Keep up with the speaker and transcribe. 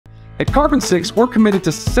At Carbon 6, we're committed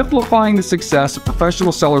to simplifying the success of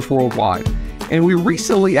professional sellers worldwide. And we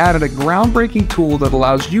recently added a groundbreaking tool that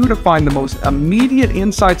allows you to find the most immediate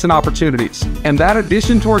insights and opportunities. And that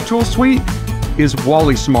addition to our tool suite is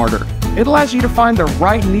WallySmarter. It allows you to find the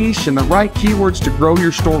right niche and the right keywords to grow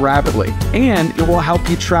your store rapidly. And it will help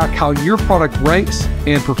you track how your product ranks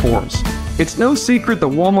and performs. It's no secret that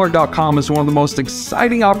Walmart.com is one of the most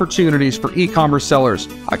exciting opportunities for e-commerce sellers.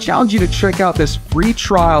 I challenge you to check out this free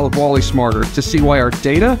trial of WallySmarter to see why our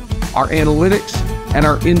data, our analytics, and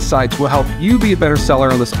our insights will help you be a better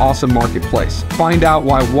seller on this awesome marketplace. Find out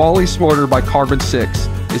why WallySmarter by Carbon 6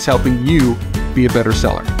 is helping you be a better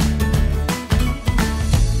seller.